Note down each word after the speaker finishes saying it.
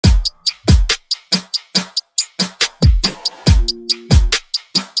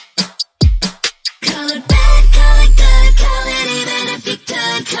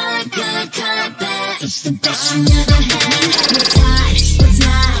the best you never had. What's hot, what's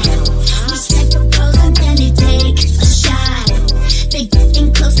not? We take a pose and then they take a shot. They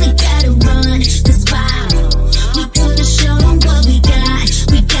getting close, they gotta run the spot. We gonna show them what we got,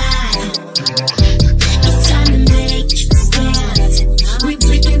 we got. It's time to make a stand. We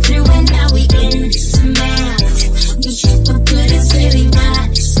breaking through and now we in demand. We hit the good, it's really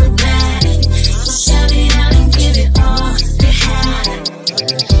not so bad. So shout it out and give it all they had.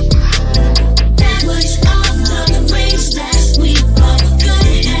 That was all the waves last week, but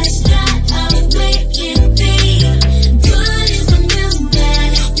good has got a way it be. Good is the new bad,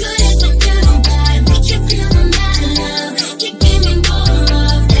 good is the new bad. We can feel the mad love, keep giving more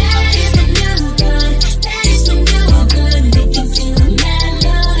love. That is the new good, that is the new good. We can feel the mad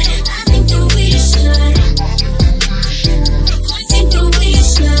love. I think that we should, I think that we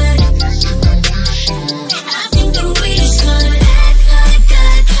should, I think that we should.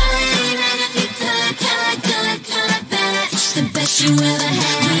 Good, good, good, good, good, good, good, bad. It's the best you ever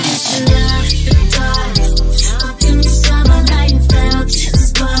had. We used to love.